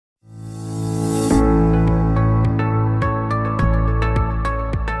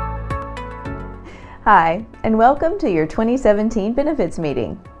Hi, and welcome to your 2017 benefits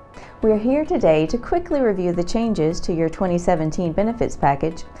meeting. We are here today to quickly review the changes to your 2017 benefits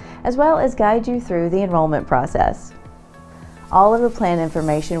package, as well as guide you through the enrollment process. All of the plan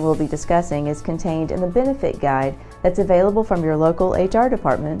information we'll be discussing is contained in the benefit guide that's available from your local HR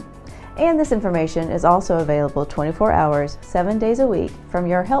department, and this information is also available 24 hours, 7 days a week from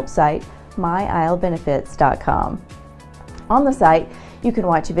your help site, myilebenefits.com. On the site, you can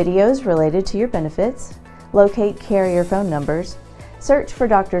watch videos related to your benefits, locate carrier phone numbers, search for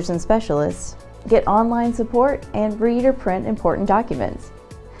doctors and specialists, get online support, and read or print important documents.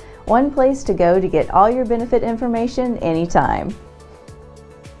 One place to go to get all your benefit information anytime.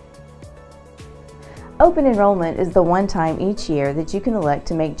 Open enrollment is the one time each year that you can elect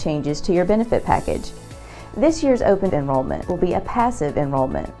to make changes to your benefit package. This year's open enrollment will be a passive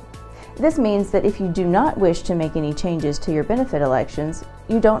enrollment. This means that if you do not wish to make any changes to your benefit elections,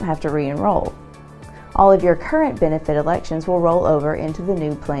 you don't have to re-enroll. All of your current benefit elections will roll over into the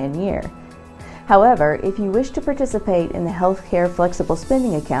new plan year. However, if you wish to participate in the Healthcare Flexible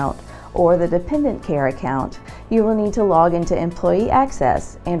Spending Account or the Dependent Care Account, you will need to log into Employee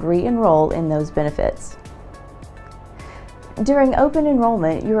Access and re-enroll in those benefits. During open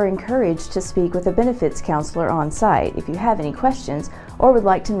enrollment, you are encouraged to speak with a benefits counselor on site if you have any questions or would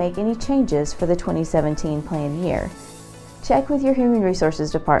like to make any changes for the 2017 plan year. Check with your Human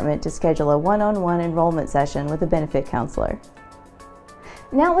Resources Department to schedule a one-on-one enrollment session with a benefit counselor.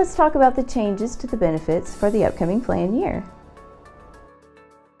 Now let's talk about the changes to the benefits for the upcoming plan year.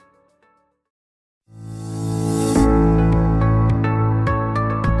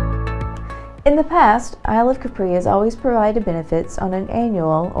 In the past, Isle of Capri has always provided benefits on an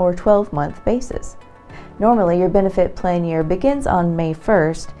annual or 12-month basis. Normally, your benefit plan year begins on May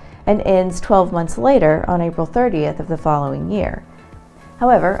 1st and ends 12 months later on April 30th of the following year.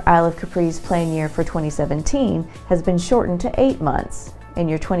 However, Isle of Capri's plan year for 2017 has been shortened to 8 months, and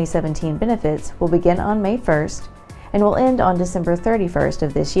your 2017 benefits will begin on May 1st and will end on December 31st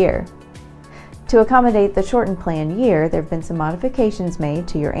of this year. To accommodate the shortened plan year, there have been some modifications made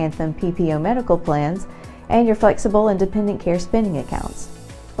to your Anthem PPO medical plans and your flexible and dependent care spending accounts.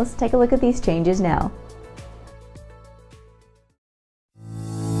 Let's take a look at these changes now.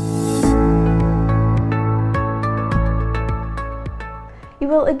 You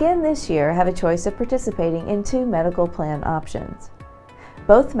will again this year have a choice of participating in 2 medical plan options.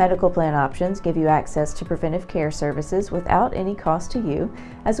 Both medical plan options give you access to preventive care services without any cost to you,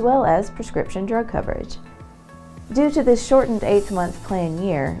 as well as prescription drug coverage. Due to this shortened 8th-month plan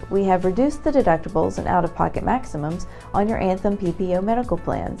year, we have reduced the deductibles and out-of-pocket maximums on your Anthem PPO medical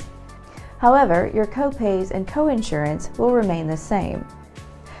plans. However, your co-pays and co-insurance will remain the same.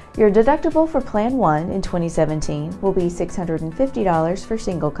 Your deductible for Plan 1 in 2017 will be $650 for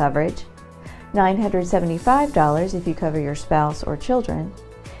single coverage, $975 if you cover your spouse or children,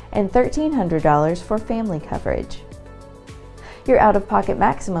 and $1,300 for family coverage. Your out-of-pocket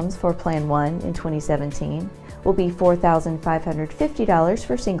maximums for Plan 1 in 2017 will be $4,550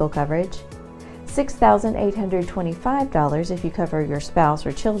 for single coverage, $6,825 if you cover your spouse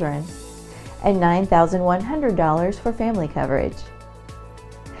or children, and $9,100 for family coverage.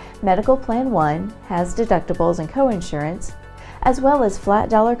 Medical Plan 1 has deductibles and co-insurance, as well as flat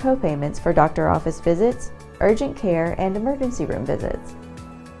dollar co-payments for doctor office visits, urgent care, and emergency room visits.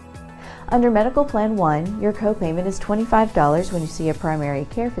 Under Medical Plan 1, your co-payment is $25 when you see a primary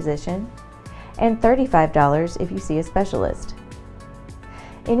care physician, and $35 if you see a specialist.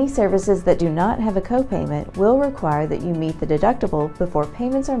 Any services that do not have a co-payment will require that you meet the deductible before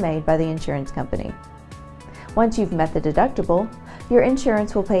payments are made by the insurance company. Once you've met the deductible, your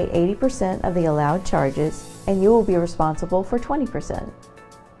insurance will pay 80% of the allowed charges, and you will be responsible for 20%.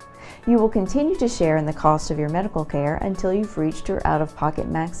 You will continue to share in the cost of your medical care until you've reached your out-of-pocket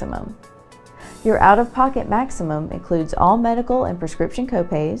maximum. Your out-of-pocket maximum includes all medical and prescription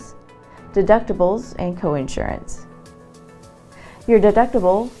copays, deductibles, and coinsurance. Your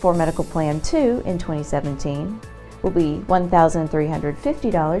deductible for Medical Plan 2 in 2017 will be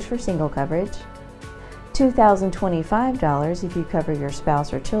 $1,350 for single coverage, $2,025 if you cover your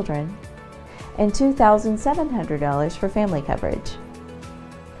spouse or children, and $2,700 for family coverage.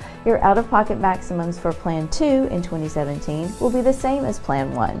 Your out-of-pocket maximums for Plan 2 in 2017 will be the same as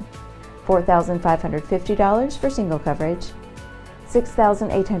Plan 1, $4,550 for single coverage,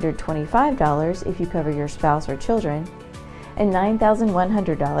 $6,825 if you cover your spouse or children, and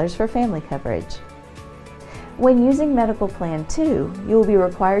 $9,100 for family coverage. When using Medical Plan 2, you will be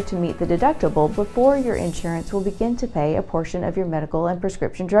required to meet the deductible before your insurance will begin to pay a portion of your medical and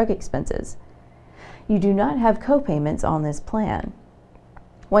prescription drug expenses. You do not have co-payments on this plan.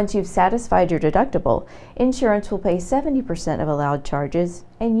 Once you've satisfied your deductible, insurance will pay 70% of allowed charges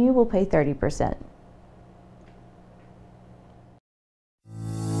and you will pay 30%.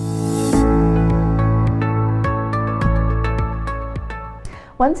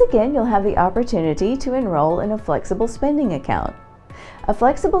 Once again, you'll have the opportunity to enroll in a flexible spending account. A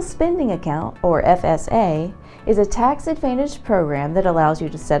flexible spending account, or FSA, is a tax-advantaged program that allows you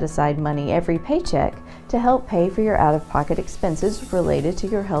to set aside money every paycheck to help pay for your out-of-pocket expenses related to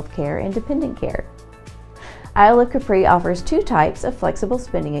your health care and dependent care. Isle of Capri offers two types of flexible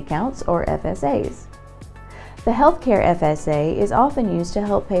spending accounts, or FSAs. The healthcare FSA is often used to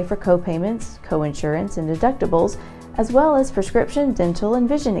help pay for co-payments, co-insurance, and deductibles, as well as prescription, dental, and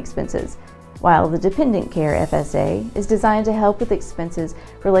vision expenses, while the Dependent Care FSA is designed to help with expenses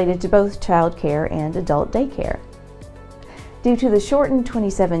related to both child care and adult daycare. Due to the shortened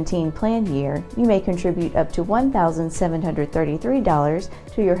 2017 plan year, you may contribute up to $1,733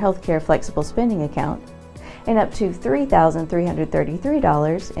 to your healthcare flexible spending account and up to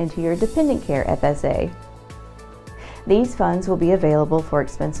 $3,333 into your Dependent Care FSA. These funds will be available for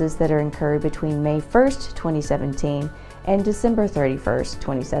expenses that are incurred between May 1st, 2017 and December 31st,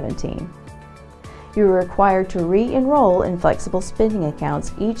 2017. You are required to re-enroll in flexible spending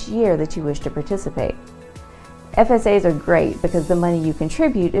accounts each year that you wish to participate. FSAs are great because the money you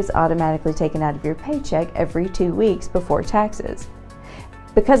contribute is automatically taken out of your paycheck every 2 weeks before taxes.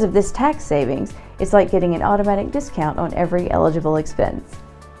 Because of this tax savings, it's like getting an automatic discount on every eligible expense.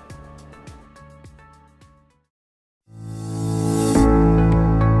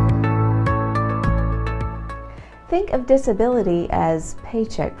 Think of disability as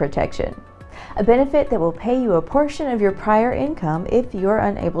paycheck protection, a benefit that will pay you a portion of your prior income if you're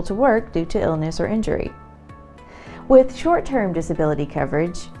unable to work due to illness or injury. With short-term disability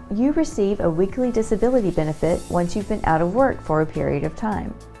coverage, you receive a weekly disability benefit once you've been out of work for a period of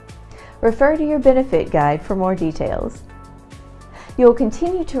time. Refer to your benefit guide for more details. You'll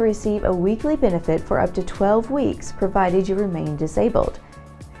continue to receive a weekly benefit for up to 12 weeks provided you remain disabled.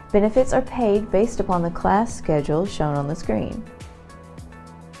 Benefits are paid based upon the class schedule shown on the screen.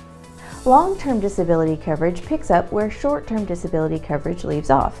 Long-term disability coverage picks up where short-term disability coverage leaves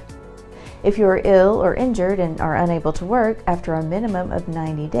off. If you are ill or injured and are unable to work after a minimum of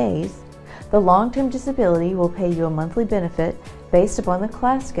 90 days, the long-term disability will pay you a monthly benefit based upon the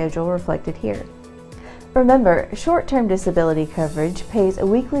class schedule reflected here. Remember, short-term disability coverage pays a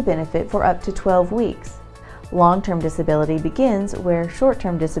weekly benefit for up to 12 weeks. Long-term disability begins where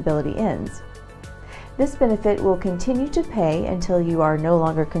short-term disability ends. This benefit will continue to pay until you are no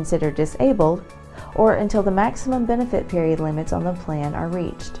longer considered disabled or until the maximum benefit period limits on the plan are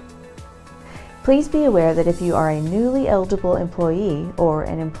reached. Please be aware that if you are a newly eligible employee or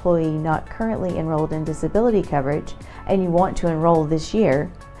an employee not currently enrolled in disability coverage and you want to enroll this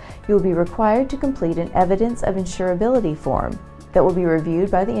year, you will be required to complete an evidence of insurability form that will be reviewed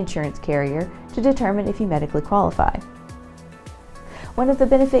by the insurance carrier to determine if you medically qualify. One of the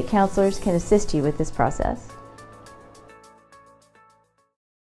benefit counselors can assist you with this process.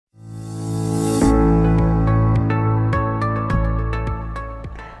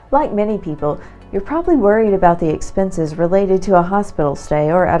 Like many people, you're probably worried about the expenses related to a hospital stay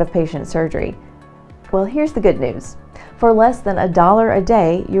or out-of-patient surgery. Well, here's the good news. For less than $1 a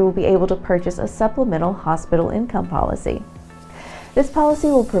day, you will be able to purchase a supplemental hospital income policy. This policy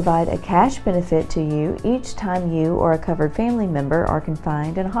will provide a cash benefit to you each time you or a covered family member are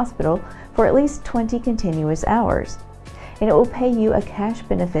confined in a hospital for at least 20 continuous hours. And it will pay you a cash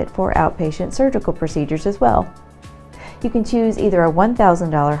benefit for outpatient surgical procedures as well. You can choose either a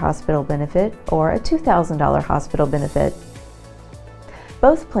 $1,000 hospital benefit or a $2,000 hospital benefit.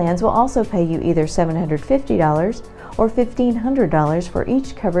 Both plans will also pay you either $750 or $1,500 for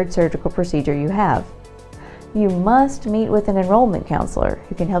each covered surgical procedure you have. You must meet with an enrollment counselor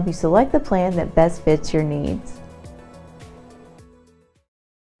who can help you select the plan that best fits your needs.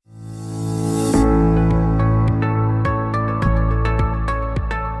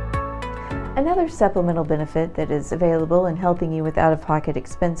 Another supplemental benefit that is available in helping you with out-of-pocket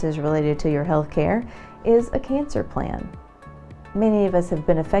expenses related to your health care is a cancer plan. Many of us have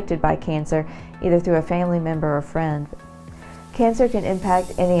been affected by cancer, either through a family member or friend. Cancer can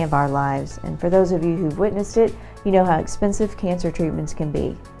impact any of our lives, and for those of you who've witnessed it, you know how expensive cancer treatments can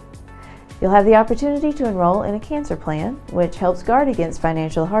be. You'll have the opportunity to enroll in a cancer plan, which helps guard against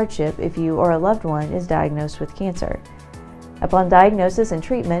financial hardship if you or a loved one is diagnosed with cancer. Upon diagnosis and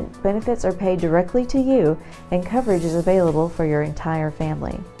treatment, benefits are paid directly to you, and coverage is available for your entire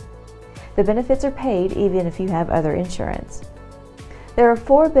family. The benefits are paid even if you have other insurance. There are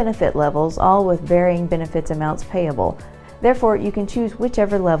 4 benefit levels, all with varying benefits amounts payable. Therefore, you can choose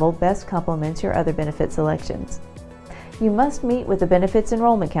whichever level best complements your other benefit selections. You must meet with a benefits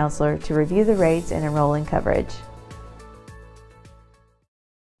enrollment counselor to review the rates and enroll in coverage.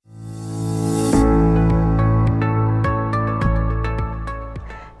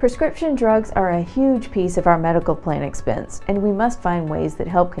 Prescription drugs are a huge piece of our medical plan expense, and we must find ways that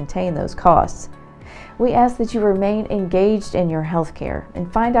help contain those costs. We ask that you remain engaged in your health care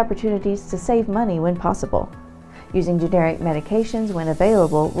and find opportunities to save money when possible. Using generic medications when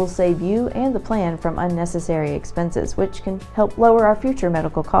available will save you and the plan from unnecessary expenses, which can help lower our future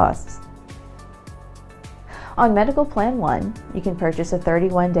medical costs. On Medical Plan 1, you can purchase a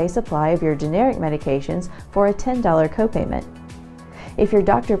 31-day supply of your generic medications for a $10 copayment. If your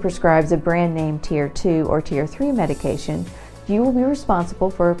doctor prescribes a brand name Tier 2 or Tier 3 medication, you will be responsible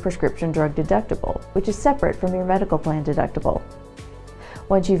for a prescription drug deductible, which is separate from your medical plan deductible.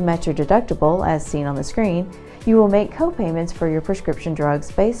 Once you've met your deductible, as seen on the screen, you will make copayments for your prescription drugs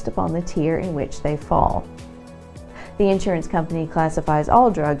based upon the tier in which they fall. The insurance company classifies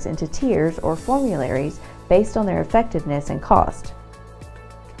all drugs into tiers or formularies based on their effectiveness and cost.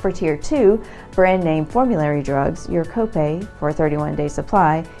 For Tier 2, brand name formulary drugs, your copay for a 31-day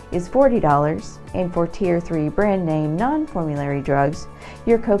supply is $40, and for Tier 3 brand name non-formulary drugs,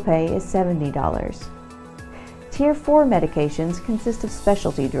 your copay is $70. Tier 4 medications consist of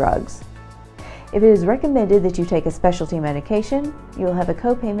specialty drugs. If it is recommended that you take a specialty medication, you will have a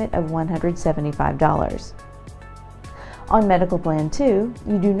copayment of $175. On Medical Plan 2,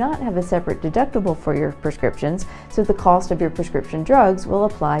 you do not have a separate deductible for your prescriptions, so the cost of your prescription drugs will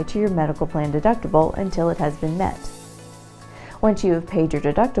apply to your medical plan deductible until it has been met. Once you have paid your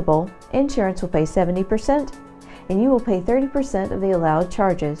deductible, insurance will pay 70%, and you will pay 30% of the allowed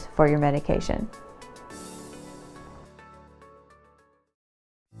charges for your medication.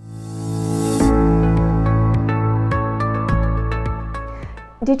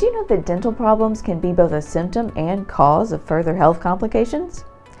 Did you know that dental problems can be both a symptom and cause of further health complications?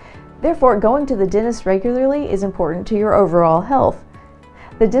 Therefore, going to the dentist regularly is important to your overall health.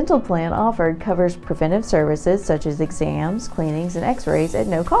 The dental plan offered covers preventive services such as exams, cleanings, and x-rays at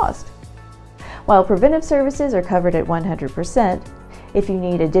no cost. While preventive services are covered at 100%, if you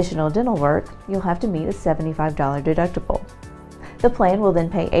need additional dental work, you'll have to meet a $75 deductible. The plan will then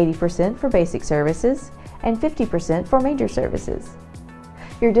pay 80% for basic services and 50% for major services.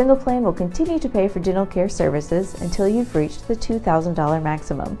 Your dental plan will continue to pay for dental care services until you've reached the $2,000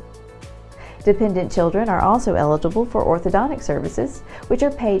 maximum. Dependent children are also eligible for orthodontic services, which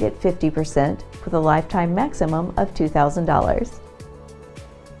are paid at 50% with a lifetime maximum of $2,000.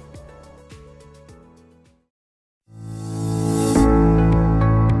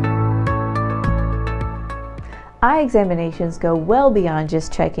 Eye examinations go well beyond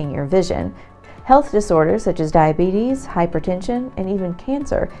just checking your vision. Health disorders such as diabetes, hypertension, and even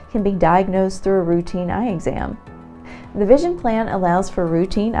cancer can be diagnosed through a routine eye exam. The Vision Plan allows for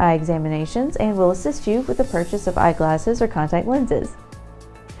routine eye examinations and will assist you with the purchase of eyeglasses or contact lenses.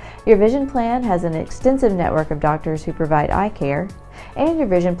 Your Vision Plan has an extensive network of doctors who provide eye care, and your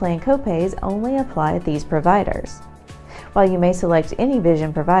Vision Plan copays only apply at these providers. While you may select any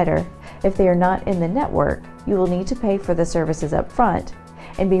vision provider, if they are not in the network, you will need to pay for the services up front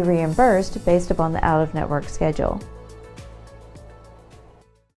and be reimbursed based upon the out-of-network schedule.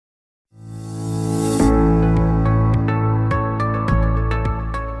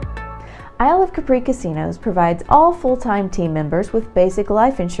 Isle of Capri Casinos provides all full-time team members with basic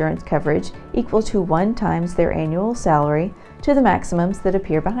life insurance coverage equal to 1 times their annual salary to the maximums that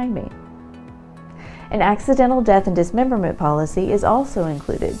appear behind me. An accidental death and dismemberment policy is also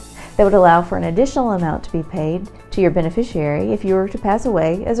included that would allow for an additional amount to be paid to your beneficiary if you were to pass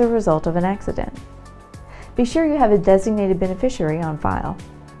away as a result of an accident. Be sure you have a designated beneficiary on file.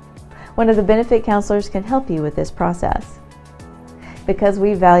 One of the benefit counselors can help you with this process. Because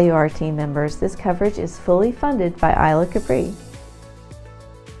we value our team members, this coverage is fully funded by Isle of Capri.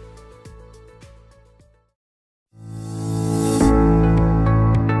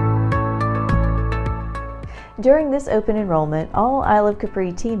 During this open enrollment, all Isle of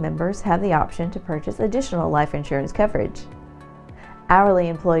Capri team members have the option to purchase additional life insurance coverage. Hourly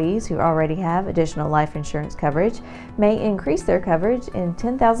employees who already have additional life insurance coverage may increase their coverage in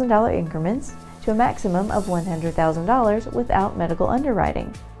 $10,000 increments to a maximum of $100,000 without medical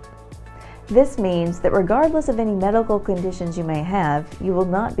underwriting. This means that regardless of any medical conditions you may have, you will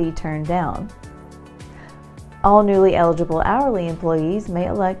not be turned down. All newly eligible hourly employees may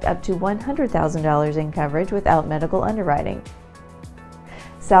elect up to $100,000 in coverage without medical underwriting.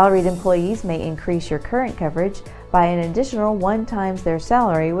 Salaried employees may increase your current coverage by an additional 1 times their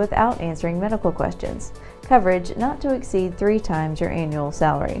salary without answering medical questions coverage not to exceed 3 times your annual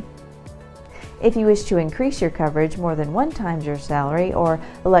salary. If you wish to increase your coverage more than 1 times your salary or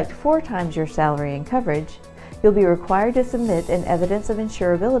elect 4 times your salary in coverage, you'll be required to submit an evidence of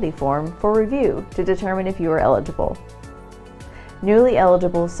insurability form for review to determine if you are eligible. Newly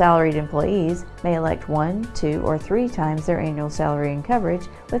eligible salaried employees may elect 1, 2, or 3 times their annual salary in coverage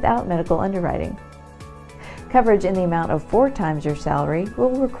without medical underwriting. Coverage in the amount of 4 times your salary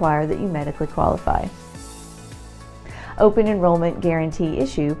will require that you medically qualify. Open Enrollment Guarantee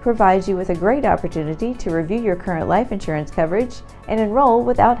Issue provides you with a great opportunity to review your current life insurance coverage and enroll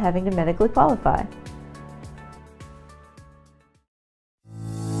without having to medically qualify.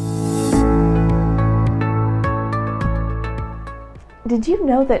 Did you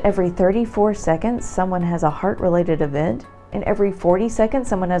know that every 34 seconds someone has a heart-related event and every 40 seconds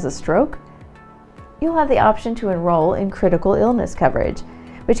someone has a stroke? You'll have the option to enroll in critical illness coverage,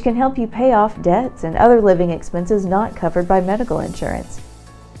 which can help you pay off debts and other living expenses not covered by medical insurance.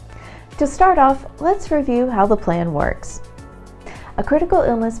 To start off, let's review how the plan works. A critical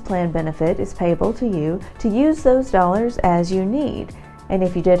illness plan benefit is payable to you to use those dollars as you need, and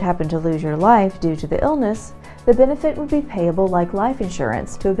if you did happen to lose your life due to the illness, the benefit would be payable like life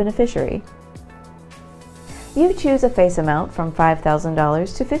insurance to a beneficiary. You choose a face amount from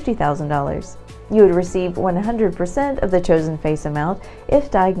 $5,000 to $50,000. You would receive 100% of the chosen face amount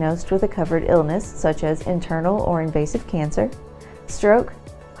if diagnosed with a covered illness such as internal or invasive cancer, stroke,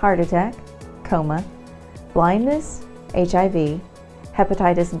 heart attack, coma, blindness, HIV,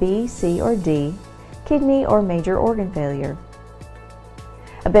 hepatitis B, C, or D, kidney or major organ failure.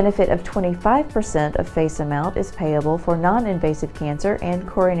 A benefit of 25% of face amount is payable for non-invasive cancer and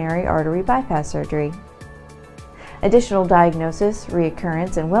coronary artery bypass surgery. Additional diagnosis,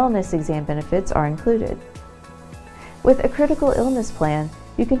 reoccurrence, and wellness exam benefits are included. With a critical illness plan,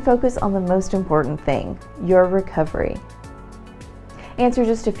 you can focus on the most important thing, your recovery. Answer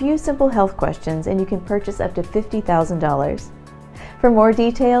just a few simple health questions and you can purchase up to $50,000. For more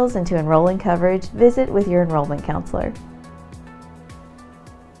details and to enroll in coverage, visit with your enrollment counselor.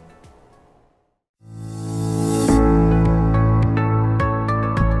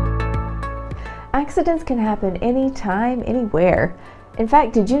 Accidents can happen anytime, anywhere. In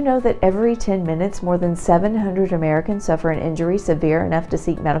fact, did you know that every 10 minutes more than 700 Americans suffer an injury severe enough to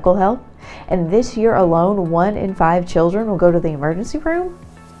seek medical help? And this year alone, 1 in 5 children will go to the emergency room?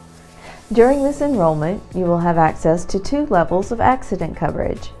 During this enrollment, you will have access to 2 levels of accident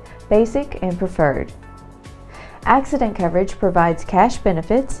coverage, basic and preferred. Accident coverage provides cash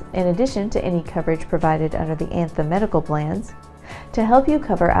benefits in addition to any coverage provided under the Anthem medical plans, to help you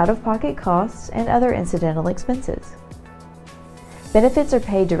cover out-of-pocket costs and other incidental expenses. Benefits are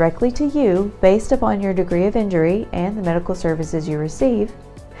paid directly to you based upon your degree of injury and the medical services you receive,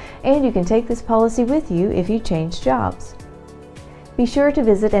 and you can take this policy with you if you change jobs. Be sure to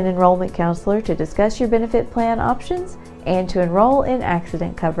visit an enrollment counselor to discuss your benefit plan options and to enroll in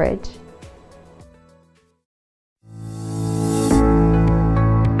accident coverage.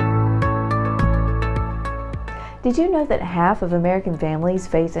 Did you know that half of American families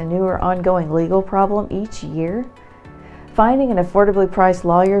face a new or ongoing legal problem each year? Finding an affordably priced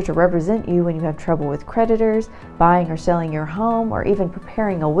lawyer to represent you when you have trouble with creditors, buying or selling your home, or even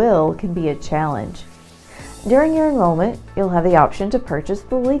preparing a will can be a challenge. During your enrollment, you'll have the option to purchase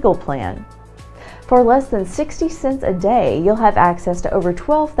the legal plan. For less than 60 cents a day, you'll have access to over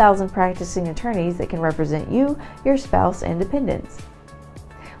 12,000 practicing attorneys that can represent you, your spouse, and dependents.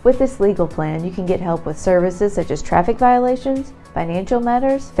 With this legal plan, you can get help with services such as traffic violations, financial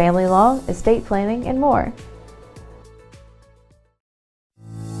matters, family law, estate planning, and more.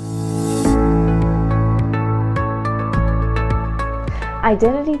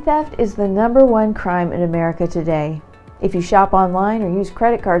 Identity theft is the #1 crime in America today. If you shop online or use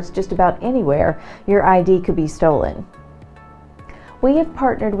credit cards just about anywhere, your ID could be stolen. We have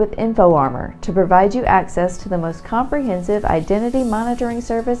partnered with InfoArmor to provide you access to the most comprehensive identity monitoring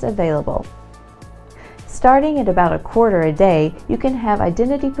service available. Starting at about $1 a day, you can have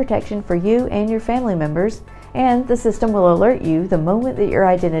identity protection for you and your family members, and the system will alert you the moment that your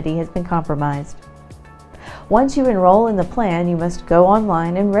identity has been compromised. Once you enroll in the plan, you must go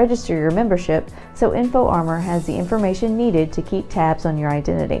online and register your membership so InfoArmor has the information needed to keep tabs on your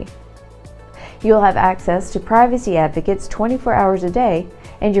identity. You'll have access to privacy advocates 24 hours a day,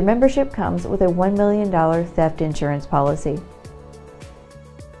 and your membership comes with a $1 million theft insurance policy.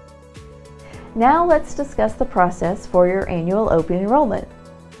 Now let's discuss the process for your annual open enrollment.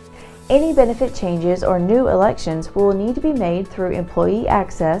 Any benefit changes or new elections will need to be made through employee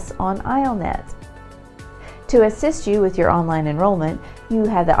access on ILNet. To assist you with your online enrollment, You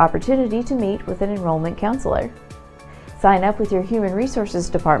have the opportunity to meet with an enrollment counselor. Sign up with your Human Resources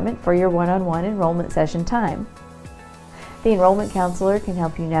Department for your one-on-one enrollment session time. The enrollment counselor can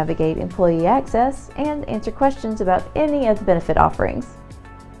help you navigate employee access and answer questions about any of the benefit offerings.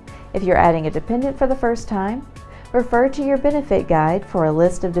 If you're adding a dependent for the first time, refer to your benefit guide for a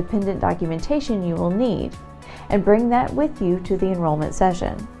list of dependent documentation you will need, and bring that with you to the enrollment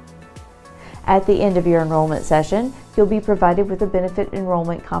session. At the end of your enrollment session, you'll be provided with a benefit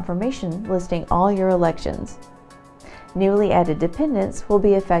enrollment confirmation listing all your elections. Newly added dependents will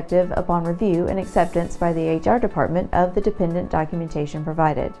be effective upon review and acceptance by the HR department of the dependent documentation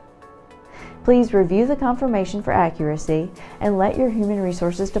provided. Please review the confirmation for accuracy and let your Human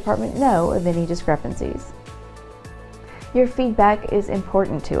Resources Department know of any discrepancies. Your feedback is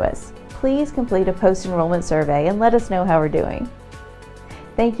important to us. Please complete a post-enrollment survey and let us know how we're doing.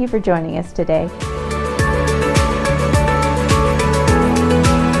 Thank you for joining us today.